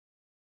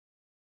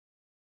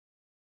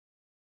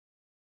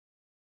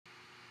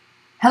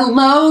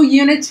Hello,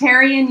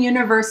 Unitarian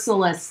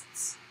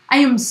Universalists. I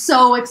am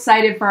so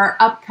excited for our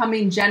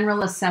upcoming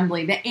General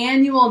Assembly, the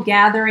annual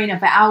gathering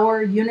of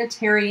our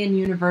Unitarian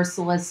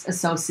Universalist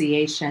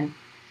Association,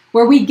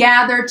 where we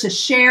gather to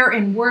share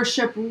in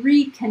worship,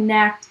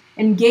 reconnect,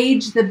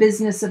 engage the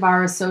business of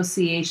our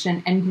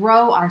association, and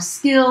grow our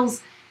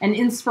skills and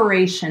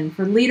inspiration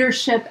for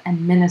leadership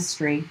and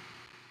ministry.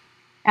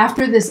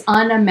 After this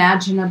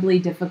unimaginably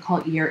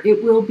difficult year,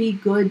 it will be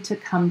good to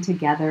come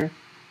together,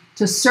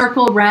 to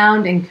circle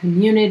round in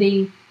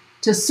community,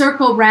 to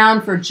circle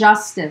round for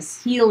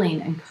justice,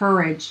 healing, and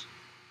courage.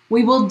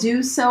 We will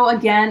do so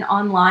again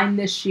online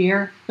this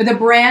year with a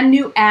brand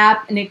new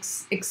app and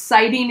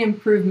exciting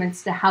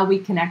improvements to how we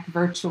connect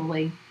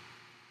virtually.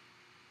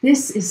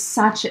 This is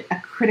such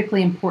a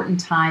critically important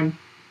time.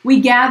 We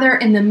gather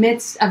in the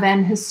midst of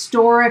an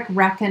historic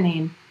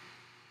reckoning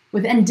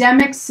with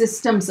endemic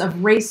systems of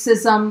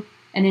racism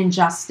and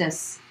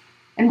injustice.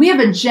 And we have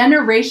a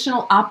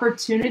generational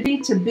opportunity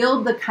to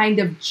build the kind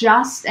of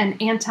just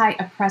and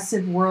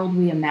anti-oppressive world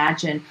we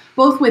imagine,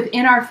 both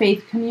within our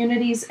faith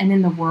communities and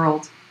in the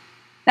world.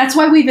 That's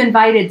why we've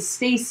invited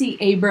Stacey,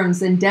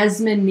 Abrams, and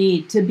Desmond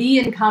Meade to be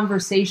in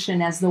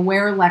conversation as the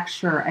Ware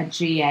Lecturer at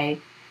GA.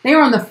 They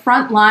are on the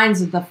front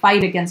lines of the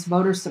fight against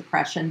voter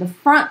suppression, the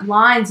front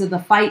lines of the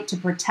fight to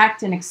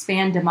protect and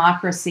expand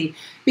democracy,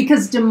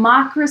 because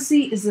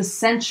democracy is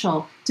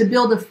essential to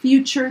build a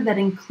future that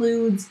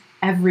includes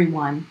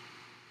everyone.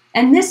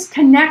 And this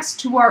connects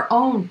to our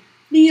own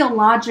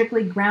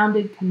theologically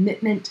grounded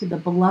commitment to the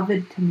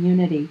beloved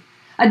community,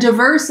 a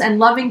diverse and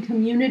loving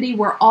community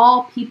where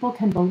all people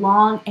can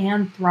belong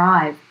and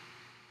thrive.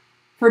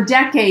 For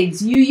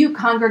decades, UU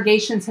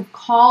congregations have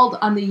called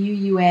on the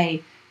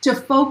UUA to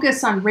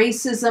focus on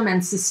racism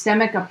and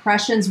systemic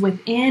oppressions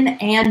within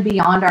and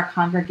beyond our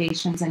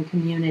congregations and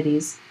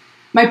communities.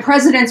 My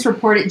President's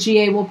Report at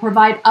GA will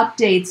provide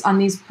updates on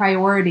these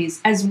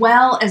priorities, as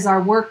well as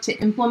our work to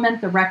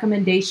implement the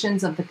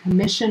recommendations of the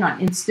Commission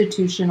on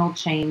Institutional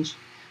Change.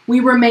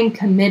 We remain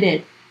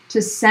committed to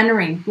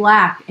centering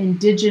Black,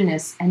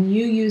 Indigenous, and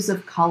UUs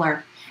of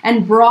color,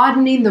 and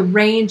broadening the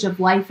range of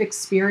life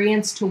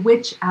experience to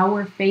which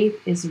our faith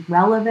is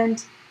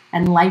relevant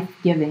and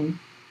life-giving.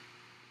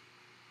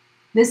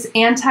 This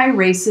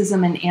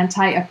anti-racism and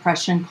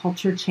anti-oppression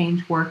culture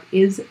change work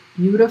is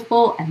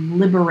beautiful and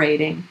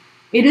liberating.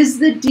 It is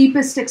the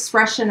deepest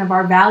expression of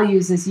our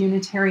values as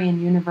Unitarian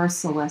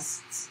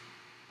Universalists.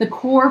 The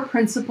core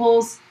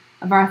principles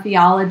of our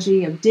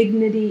theology of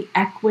dignity,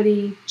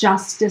 equity,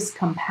 justice,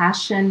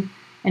 compassion,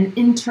 and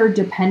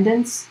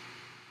interdependence,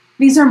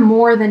 these are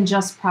more than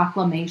just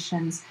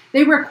proclamations.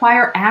 They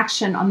require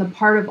action on the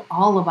part of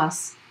all of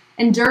us.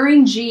 And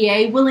during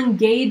GA, we'll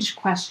engage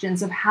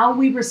questions of how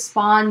we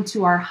respond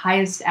to our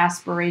highest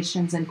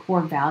aspirations and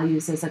core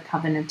values as a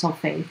covenantal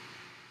faith,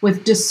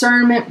 with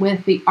discernment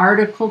with the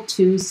Article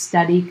 2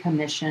 Study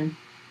Commission.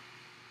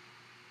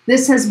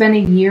 This has been a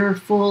year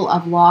full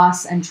of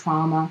loss and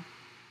trauma.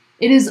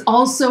 It has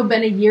also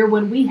been a year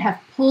when we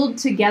have pulled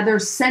together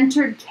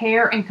centered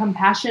care and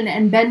compassion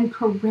and been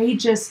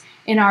courageous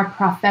in our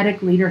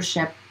prophetic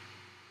leadership.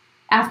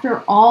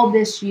 After all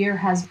this year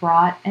has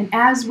brought, and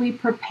as we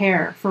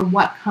prepare for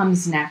what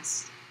comes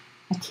next,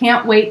 I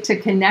can't wait to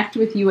connect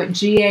with you at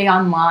GA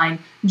Online,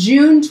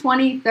 June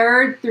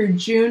 23rd through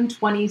June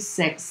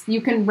 26th.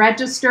 You can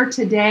register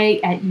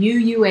today at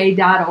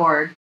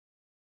uua.org.